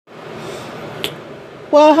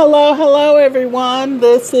Well, hello, everyone.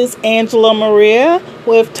 This is Angela Maria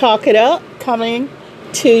with Talk It Up, coming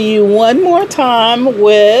to you one more time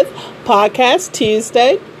with Podcast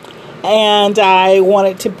Tuesday. And I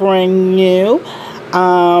wanted to bring you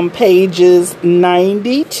pages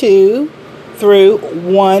 92 through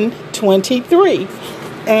 123.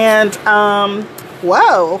 And,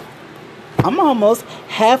 wow, I'm almost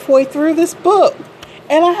halfway through this book.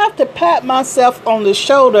 And I have to pat myself on the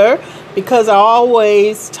shoulder because I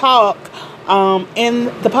always talk in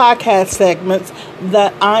the podcast segments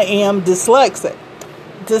that I am dyslexic.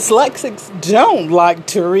 Dyslexics don't like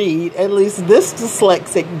to read. At least this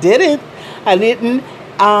dyslexic didn't. I didn't.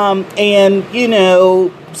 And, you know,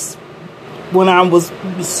 when I was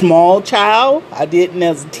a small child, I didn't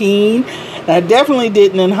as a teen. And I definitely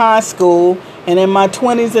didn't in high school. And in my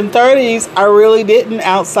 20s and 30s, I really didn't,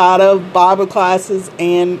 outside of Bible classes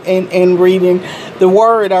and reading the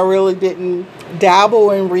Word. I really didn't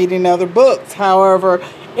dabble in reading other books. However,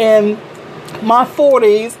 in my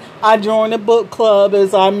 40s, I joined a book club,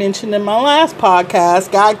 as I mentioned in my last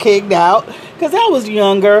podcast, got kicked out because I was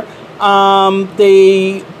younger.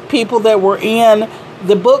 The people that were in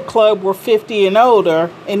the book club were 50 and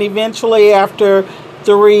older. And eventually, after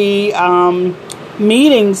 3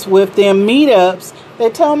 meetings with them, meetups, they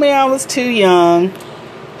told me I was too young.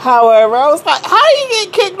 However, I was like, how do you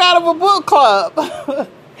get kicked out of a book club?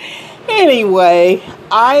 Anyway,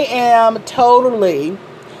 I am totally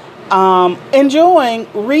enjoying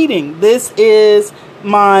reading. This is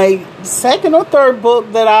my second or third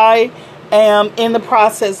book that I am in the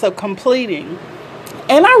process of completing.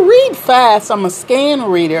 And I read fast. I'm a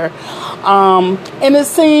scan reader. And it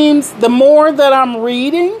seems the more that I'm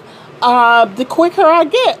reading, the quicker I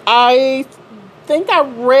get. I think I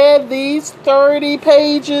read these 30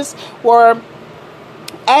 pages, or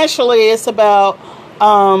actually it's about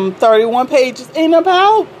 31 pages in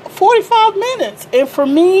about 45 minutes. And for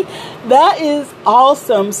me, that is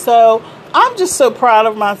awesome. So I'm just so proud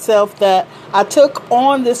of myself that I took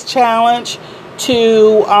on this challenge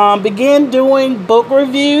to begin doing book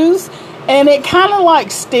reviews. And it kind of like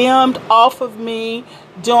stemmed off of me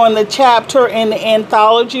doing the chapter in the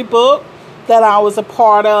anthology book that I was a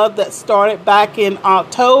part of that started back in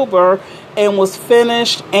October and was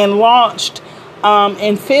finished and launched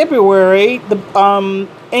in February.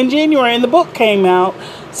 In January, and the book came out.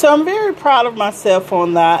 So I'm very proud of myself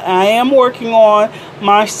on that. I am working on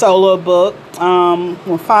my solo book.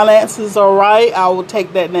 When finances are right, I will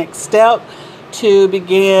take that next step to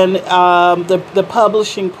begin the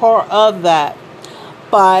publishing part of that.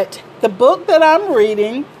 But the book that I'm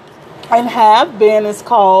reading and have been is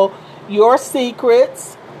called Your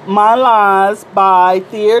Secrets, My Lies by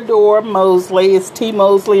Theodore Mosley. It's T.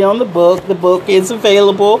 Mosley on the book. The book is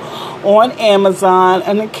available on Amazon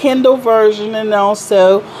and a Kindle version, and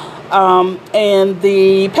also in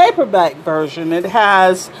the paperback version. It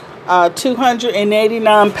has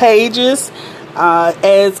 289 pages.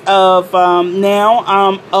 As of now,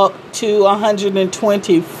 I'm up to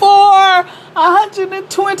 124.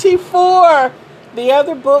 124. The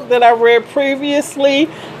other book that I read previously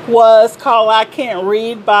was called I Can't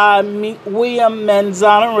Read by William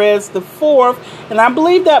Manzanares IV. And I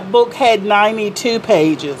believe that book had 92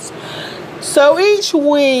 pages. So each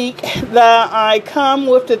week that I come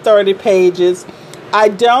with the 30 pages, I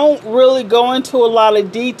don't really go into a lot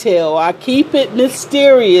of detail. I keep it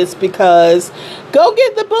mysterious because go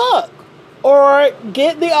get the book or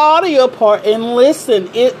get the audio part and listen.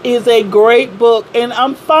 It is a great book. And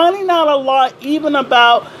I'm finding out a lot even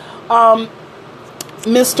about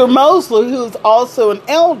Mr. Mosley, who's also an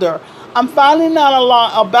elder. I'm finding out a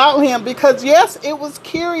lot about him because, yes, it was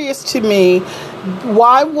curious to me.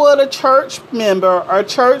 Why would a church member or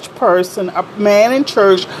church person, a man in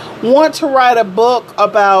church, want to write a book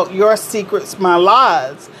about your secrets, my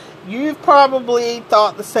lies? You've probably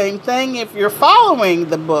thought the same thing if you're following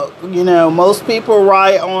the book. You know, most people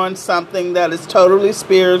write on something that is totally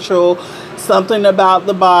spiritual, something about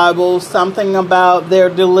the Bible, something about their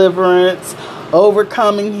deliverance,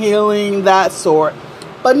 overcoming, healing, that sort.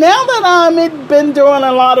 But now that I've been doing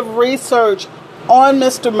a lot of research on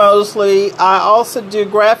Mr. Mosley, I also do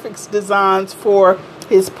graphics designs for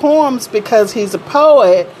his poems because he's a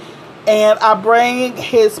poet. And I bring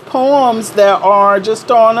his poems that are just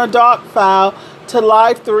on a doc file to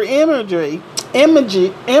life through imagery. Can I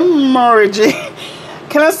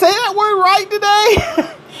say that word right today?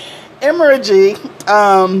 Imagery.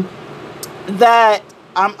 That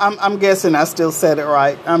I'm guessing I still said it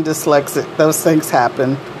right. I'm dyslexic. Those things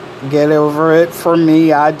happen. Get over it. For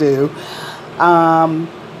me, I do. I'm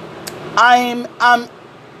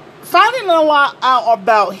finding a lot out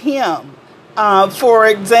about him For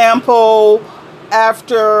example,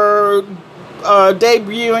 after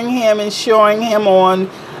debuting him and showing him on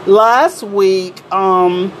last week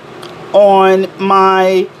on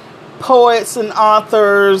my poets and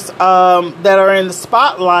authors that are in the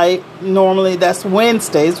spotlight. Normally that's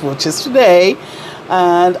Wednesdays, which is today,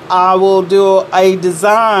 and I will do a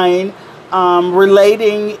design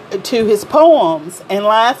relating to his poems. And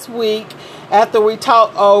last week, after we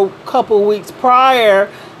talked a couple weeks prior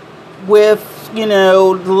with,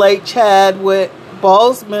 the late Chadwick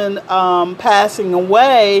Boseman passing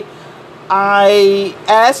away, I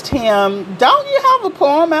asked him, don't you have a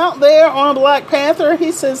poem out there on Black Panther?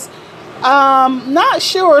 He says, not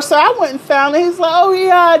sure. So I went and found it. He's like, oh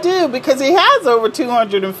yeah, I do, because he has over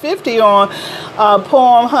 250 on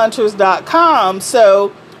poemhunters.com.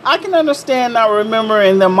 So I can understand not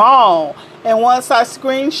remembering them all. And once I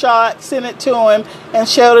sent it to him and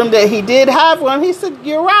showed him that he did have one, he said,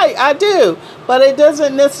 you're right, I do. But it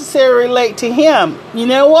doesn't necessarily relate to him. You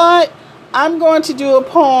know what? I'm going to do a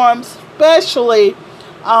poem especially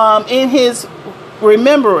in his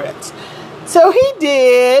remembrance. So he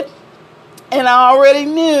did. And I already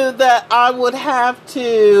knew that I would have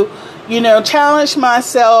to, challenge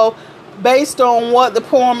myself based on what the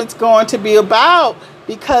poem is going to be about,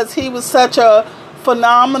 because he was such a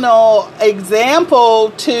phenomenal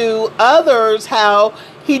example to others, how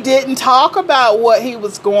he didn't talk about what he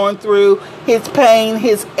was going through, his pain,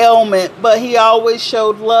 his ailment, but he always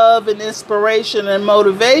showed love and inspiration and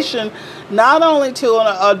motivation, not only to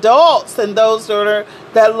adults and those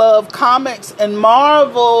that love comics and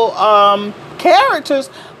Marvel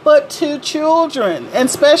characters, but to children, and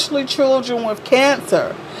especially children with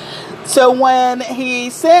cancer. So when he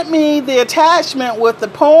sent me the attachment with the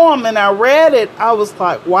poem and I read it, I was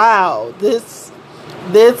like, wow, this,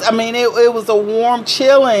 it was a warm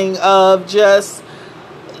chilling of just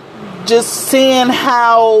seeing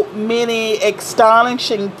how many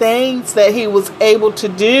astonishing things that he was able to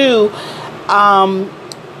do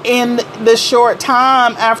in the short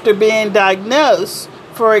time after being diagnosed.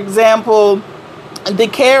 For example,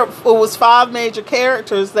 it was 5 major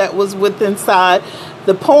characters that was inside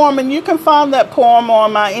the poem, and you can find that poem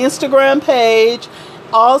on my Instagram page,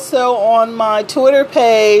 also on my Twitter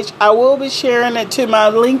page. I will be sharing it to my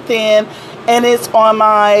LinkedIn, and it's on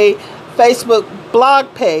my Facebook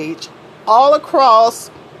blog page. All across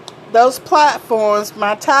those platforms,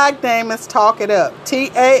 my tag name is Talk It Up,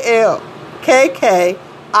 TALKKITUP,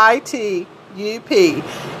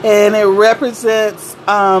 and it represents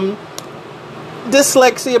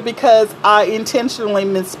dyslexia because I intentionally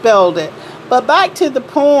misspelled it. But back to the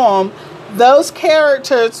poem, those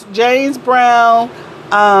characters, James Brown,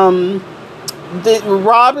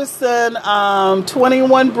 Robinson,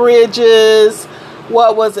 21 Bridges,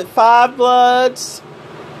 what was it, Five Bloods,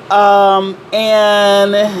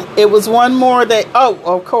 and it was one more that,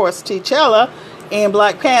 of course, T'Challa in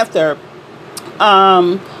Black Panther.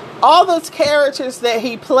 All those characters that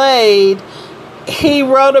he played, he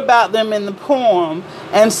wrote about them in the poem.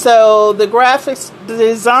 And so the graphics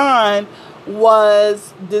design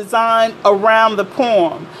was designed around the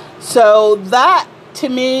poem. So that, to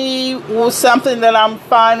me, was something that I'm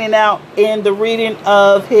finding out in the reading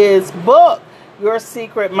of his book, Your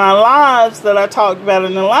Secret, My Lives, that I talked about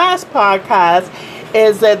in the last podcast,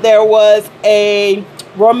 is that there was a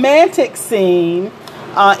romantic scene,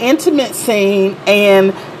 intimate scene,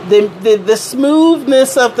 and the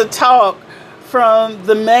smoothness of the talk from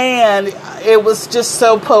the man, it was just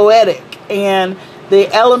so poetic, and the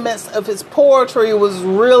elements of his poetry was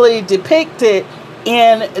really depicted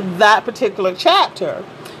in that particular chapter.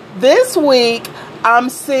 This week, I'm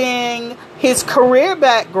seeing his career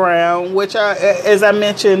background, which, as I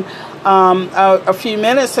mentioned a few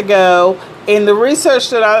minutes ago, in the research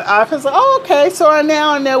that I was like, okay, so I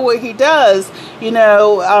know what he does. It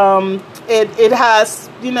has,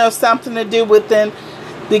 something to do within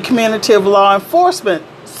the community of law enforcement.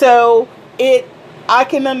 So I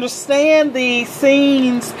can understand the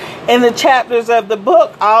scenes in the chapters of the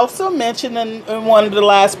book. I also mentioned in one of the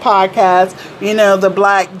last podcasts, the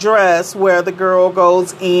black dress where the girl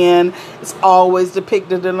goes in. It's always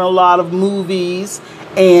depicted in a lot of movies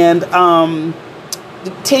and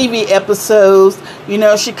TV episodes.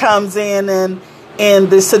 She comes in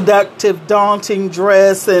the seductive, daunting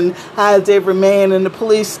dress and has every man in the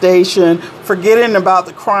police station forgetting about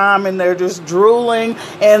the crime, and they're just drooling,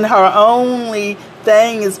 and her only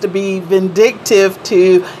thing is to be vindictive,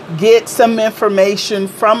 to get some information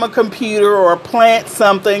from a computer or plant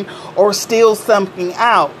something or steal something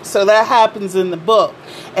out. So that happens in the book.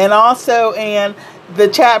 And also in the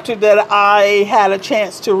chapter that I had a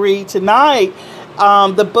chance to read tonight,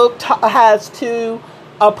 The book has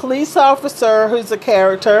a police officer who's a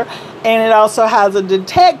character, and it also has a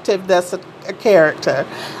detective that's a character.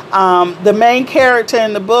 The main character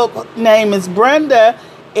in the book, name is Brenda,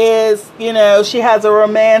 she has a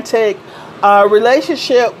romantic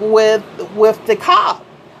relationship with the cop.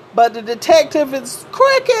 But the detective is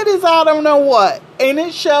crooked as I don't know what. And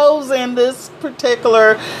it shows in this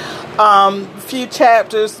particular few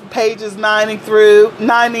chapters, pages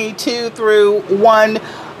 92 through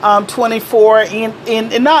 124.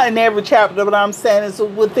 And not in every chapter, but I'm saying it's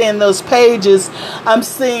within those pages. I'm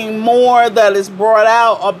seeing more that is brought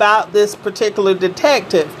out about this particular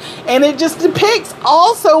detective. And it just depicts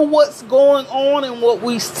also what's going on and what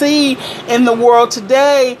we see in the world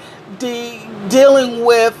today, dealing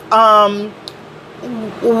with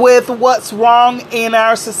what's wrong in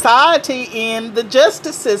our society, in the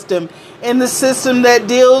justice system, in the system that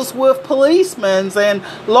deals with policemen and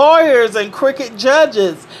lawyers and crooked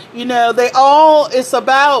judges. It's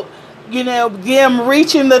about, them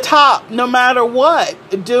reaching the top no matter what,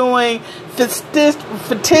 doing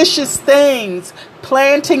fictitious things,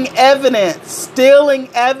 planting evidence, stealing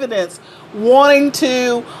evidence, wanting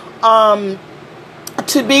to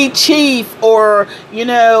be chief, or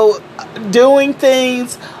doing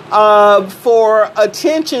things for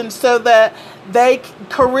attention so that their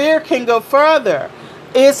career can go further.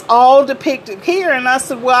 It's all depicted here, and I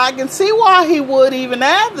said, well, I can see why he would even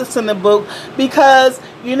add this in the book, because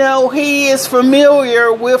he is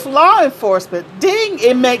familiar with law enforcement. Ding,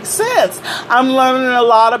 it makes sense. I'm learning a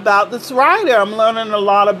lot about this writer. I'm learning a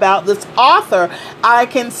lot about this author. I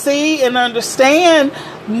can see and understand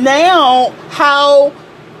now how,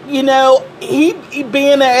 he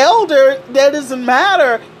being an elder, that doesn't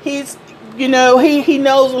matter. He's, he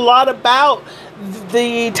knows a lot about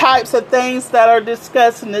the types of things that are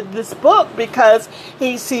discussed in this book, because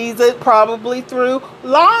he sees it probably through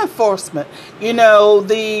law enforcement.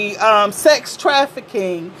 The sex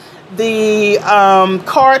trafficking, the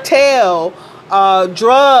cartel,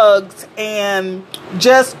 drugs, and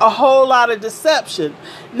just a whole lot of deception.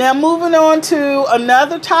 Now, moving on to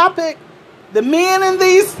another topic, the men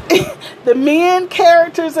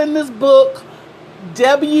characters in this book,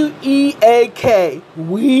 weak.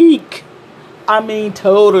 Weak. I mean,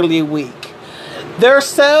 totally weak. They're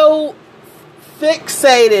so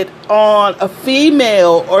fixated on a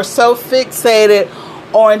female, or so fixated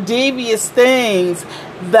on devious things,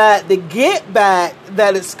 that the get back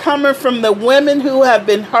that is coming from the women who have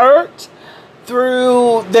been hurt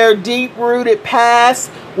through their deep-rooted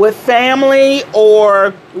past with family,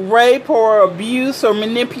 or rape or abuse or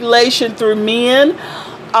manipulation through men,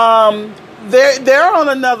 they're on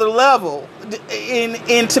another level.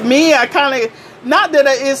 And to me, I kind of, not that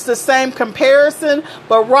it's the same comparison,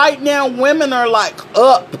 but right now women are like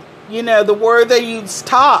up. The word they use,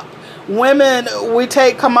 top. Women, we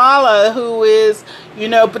take Kamala, who is,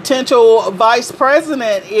 potential vice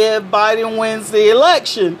president if Biden wins the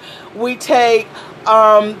election. We take,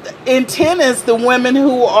 in tennis, the women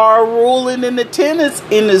who are ruling in the tennis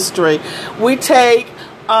industry. We take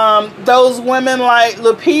those women like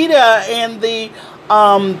Lupita and the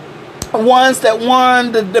ones that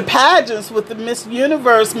won the pageants with the Miss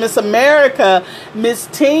Universe, Miss America, Miss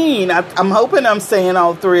Teen. I'm hoping I'm saying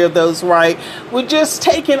all three of those right. We're just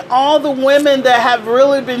taking all the women that have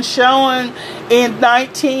really been shown in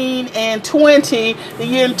 19 and 20, the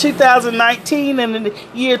year 2019 and the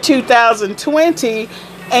year 2020,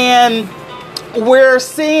 and we're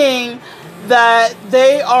seeing that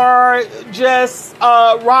they are just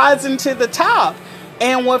rising to the top.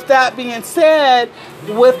 And with that being said,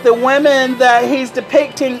 with the women that he's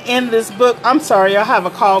depicting in this book, I'm sorry, I have a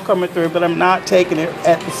call coming through, but I'm not taking it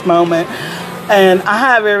at this moment. And I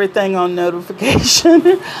have everything on notification.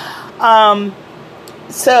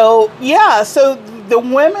 So the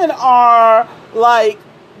women are like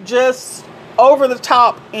just over the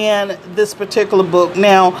top in this particular book.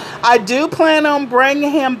 Now, I do plan on bringing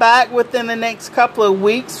him back within the next couple of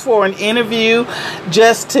weeks for an interview,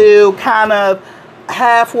 just to kind of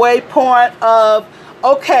halfway point of,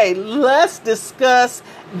 okay, let's discuss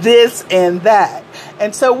this and that.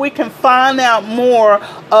 And so we can find out more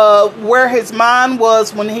of where his mind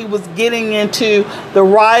was when he was getting into the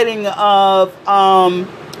writing of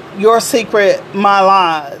Your Secret, My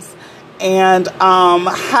Lies, and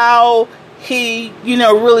how he,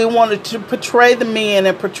 really wanted to portray the men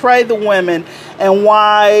and portray the women, and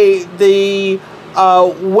why the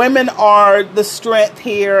women are the strength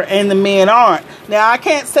here and the men aren't. Now, I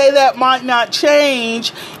can't say that might not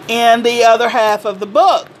change in the other half of the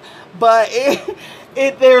book, but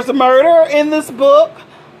there's a murder in this book.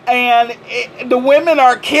 the women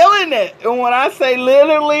are killing it. And when I say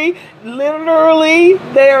literally,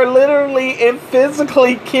 they are literally and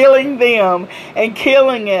physically killing them and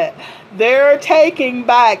killing it. They're taking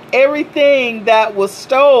back everything that was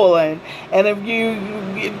stolen. And if you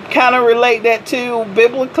kind of relate that to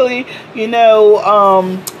biblically,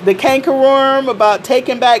 the cankerworm, about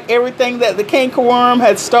taking back everything that the cankerworm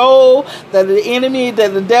had stole, that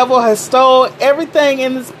the devil has stole, everything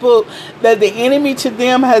in this book that the enemy to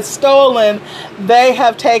them has stolen, they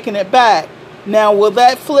have taken it back. Now, will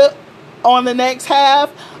that flip on the next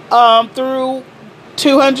half through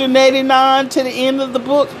 289 to the end of the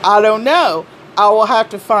book? I don't know. I will have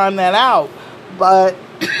to find that out. But,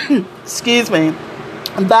 excuse me,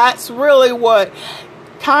 that's really what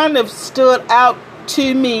kind of stood out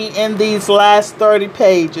to me in these last 30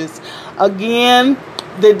 pages. Again,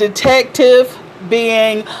 the detective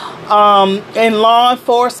being in law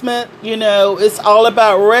enforcement, it's all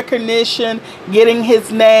about recognition, getting his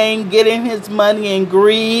name, getting his money, and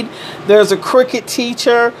greed. There's a cricket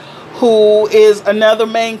teacher who is another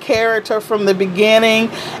main character from the beginning,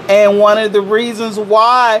 and one of the reasons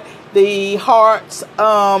why the hearts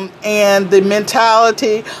and the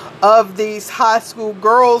mentality of these high school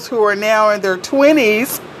girls who are now in their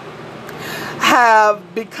 20s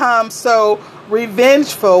have become so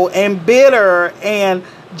revengeful and bitter and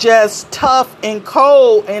just tough and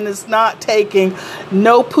cold, and is not taking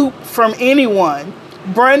no poop from anyone.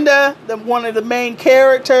 Brenda, one of the main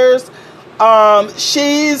characters,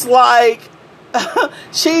 she's like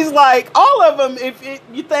all of them. If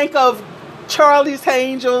you think of Charlie's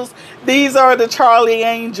Angels, these are the Charlie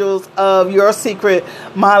Angels of Your Secret,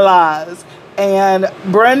 My Lies. And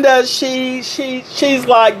Brenda, she's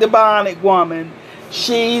like the Bionic Woman.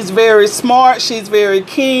 She's very smart. She's very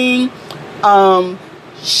keen.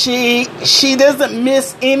 She doesn't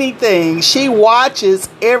miss anything. She watches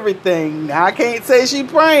everything. Now, I can't say she's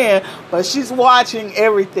praying, but she's watching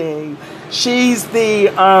everything. She's the,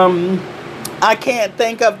 I can't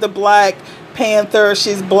think of the Black Panther.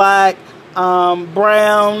 She's black,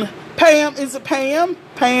 brown. Pam, is it Pam?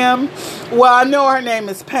 Pam. Well, I know her name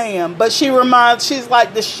is Pam, but she's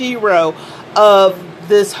like the Shiro of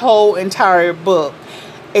this whole entire book.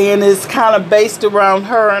 And it's kind of based around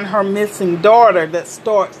her and her missing daughter that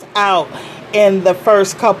starts out in the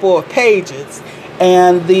first couple of pages.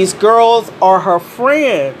 And these girls are her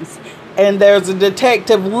friends. And there's a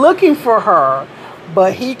detective looking for her.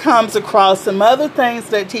 But he comes across some other things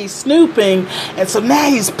that he's snooping. And so now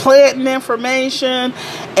he's planting information.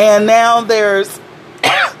 And now there's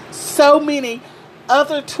so many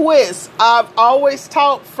other twists. I've always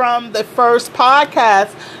taught from the first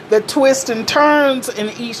podcast, the twists and turns in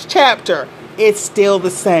each chapter. It's still the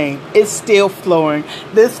same. It's still flowing.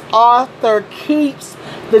 This author keeps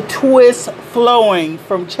the twists flowing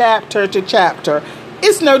from chapter to chapter.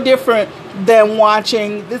 It's no different than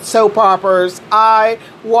watching the soap operas. I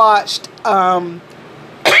watched the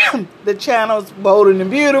channels Bold and the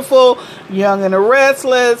Beautiful, Young and the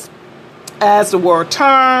Restless, As the World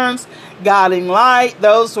Turns, Guiding Light.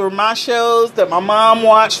 Those were my shows that my mom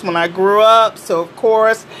watched when I grew up. So, of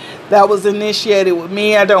course, that was initiated with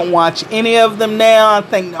me. I don't watch any of them now. I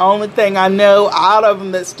think the only thing I know out of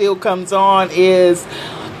them that still comes on is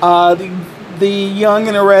the Young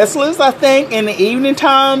and the Restless, I think, in the evening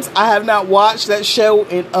times. I have not watched that show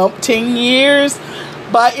in umpteen years,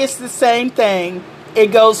 but it's the same thing.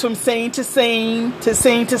 It goes from scene to scene to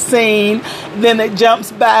scene to scene. Then it jumps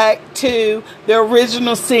back to the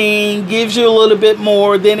original scene, gives you a little bit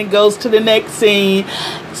more. Then it goes to the next scene.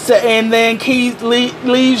 So, and then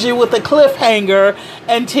leaves you with a cliffhanger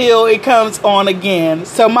until it comes on again.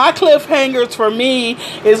 So my cliffhangers for me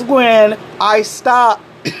is when I stop.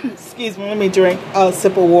 Excuse me, let me drink a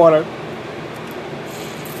sip of water.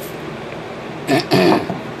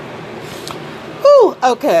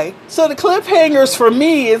 Okay, so the cliffhangers for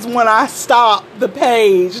me is when I stop the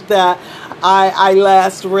page that I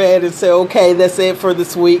last read and say, okay, that's it for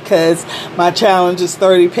this week, because my challenge is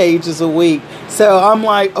 30 pages a week. So I'm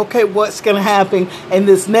like, okay, what's going to happen in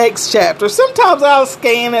this next chapter? Sometimes I'll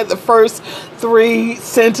scan at the first 3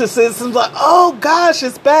 sentences and like, oh gosh,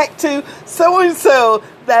 it's back to so-and-so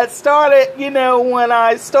that started, when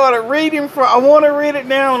I started reading I want to read it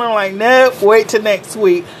now, and I'm like, nope, wait till next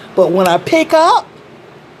week. But when I pick up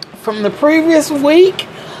from the previous week,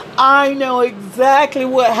 I know exactly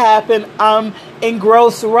what happened. I'm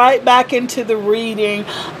engrossed right back into the reading.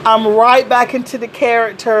 I'm right back into the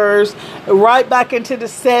characters, right back into the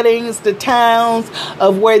settings, the towns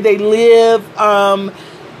of where they live. And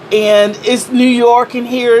it's New York in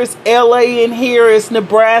here, it's LA in here, it's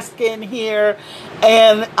Nebraska in here.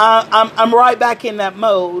 And I'm right back in that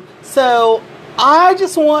mode. So I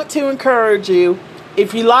just want to encourage you,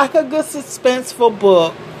 if you like a good suspenseful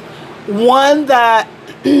book, one that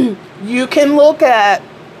you can look at,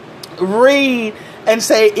 read, and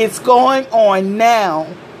say it's going on now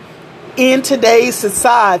in today's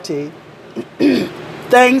society,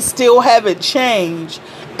 things still haven't changed,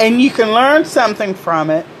 and you can learn something from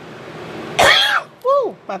it.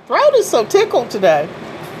 Woo, my throat is so tickled today.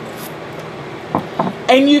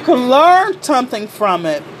 And you can learn something from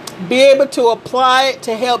it. Be able to apply it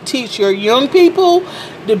to help teach your young people,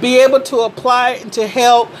 to be able to apply it to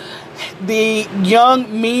help the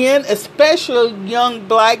young men, especially young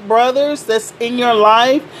black brothers that's in your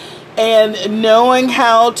life, and knowing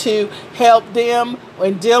how to help them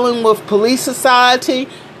when dealing with police society,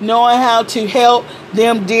 knowing how to help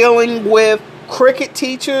them dealing with cricket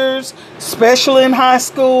teachers, especially in high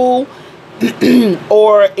school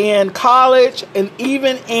or in college, and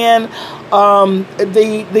even in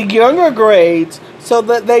the younger grades, so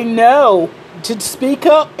that they know to speak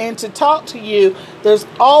up and to talk to you. There's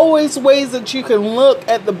always ways that you can look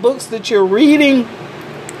at the books that you're reading,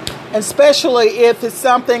 especially if it's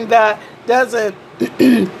something that doesn't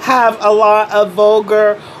have a lot of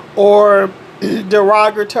vulgar or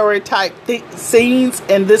derogatory type scenes,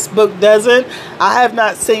 and this book doesn't. I have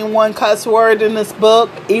not seen one cuss word in this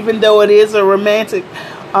book, even though it is a romantic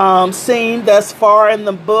scene thus far in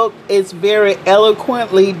the book. It's very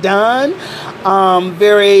eloquently done,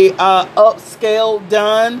 very upscale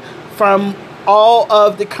done from all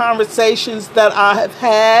of the conversations that I have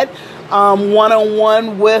had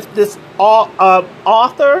one-on-one with this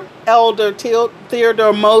author, Elder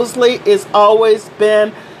Theodore Mosley. It's always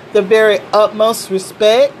been the very utmost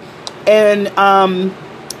respect and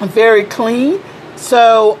very clean.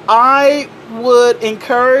 So I would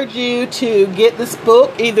encourage you to get this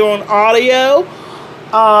book either on audio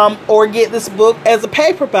or get this book as a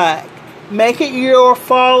paperback. Make it your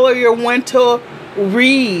fall or your winter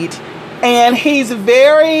read. And he's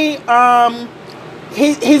very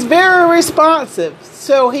he's very responsive.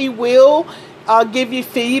 So he will give you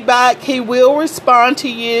feedback. He will respond to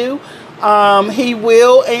you. He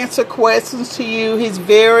will answer questions to you. He's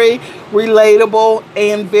very relatable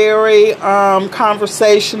and very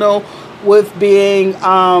conversational with being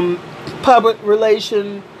public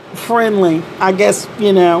relation friendly. I guess,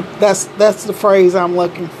 that's the phrase I'm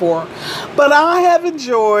looking for. But I have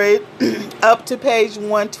enjoyed up to page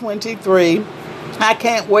 123. I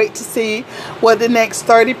can't wait to see what the next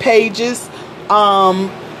 30 pages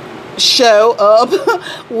show up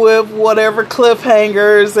with, whatever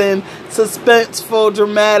cliffhangers and suspenseful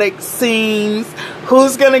dramatic scenes.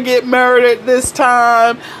 Who's going to get murdered this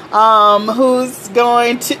time? Who's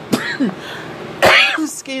going to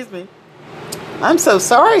excuse me, I'm so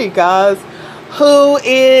sorry, you guys. Who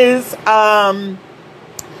is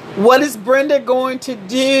what is Brenda going to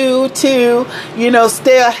do to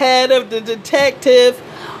stay ahead of the detective?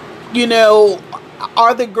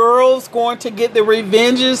 Are the girls going to get the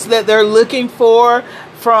revenges that they're looking for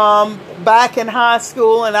from back in high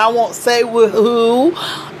school? And I won't say with who.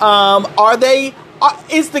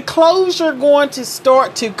 Is the closure going to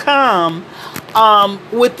start to come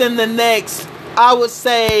within the next, I would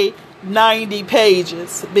say, 90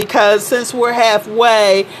 pages? Because since we're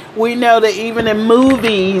halfway, we know that even in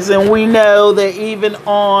movies, and we know that even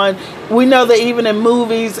in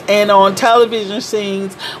movies and on television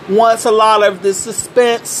scenes, once a lot of the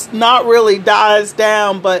suspense not really dies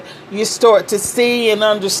down, but you start to see and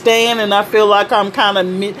understand, and I feel like I'm kind of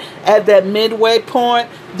at that midway point,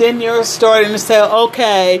 then you're starting to say,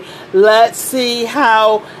 okay, let's see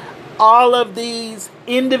how all of these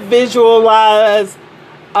individualized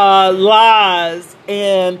lies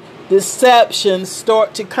and deceptions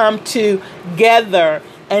start to come together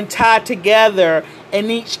and tie together, and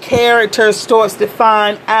each character starts to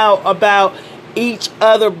find out about each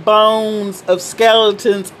other bones of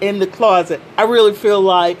skeletons in the closet. I really feel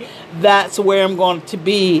like that's where I'm going to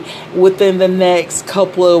be within the next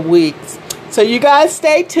couple of weeks. So you guys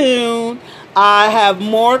stay tuned. I have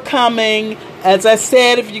more coming. As I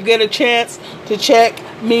said, if you get a chance to check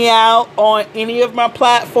me out on any of my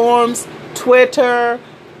platforms, Twitter,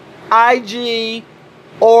 IG,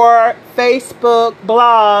 or Facebook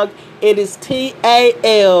blog, it is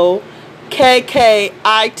TALKKITUP.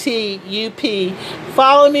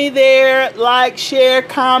 Follow me there, like, share,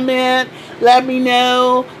 comment, let me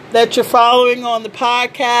know that you're following on the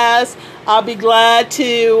podcast. I'll be glad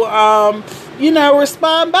to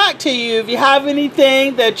respond back to you. If you have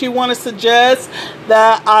anything that you want to suggest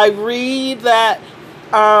that I read, that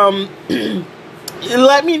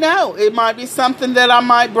let me know. It might be something that I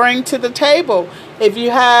might bring to the table. If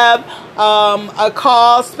you have a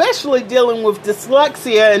cause, especially dealing with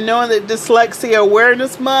dyslexia and knowing that Dyslexia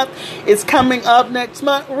Awareness Month is coming up next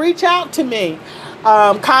month, reach out to me.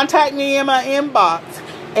 Contact me in my inbox,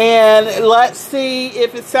 and let's see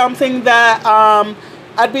if it's something that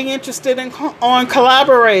I'd be interested in on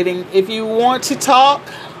collaborating. If you want to talk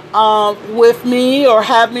with me or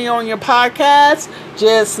have me on your podcast,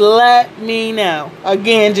 just let me know.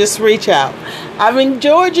 Again, just reach out. I've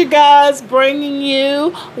enjoyed you guys bringing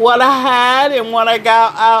you what I had and what I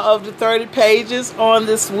got out of the 30 pages on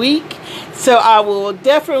this week. So I will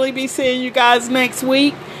definitely be seeing you guys next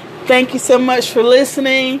week. Thank you so much for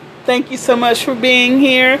listening. Thank you so much for being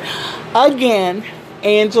here. Again,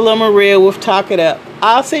 Angela Maria with Talk It Up.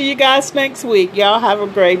 I'll see you guys next week. Y'all have a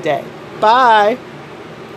great day. Bye.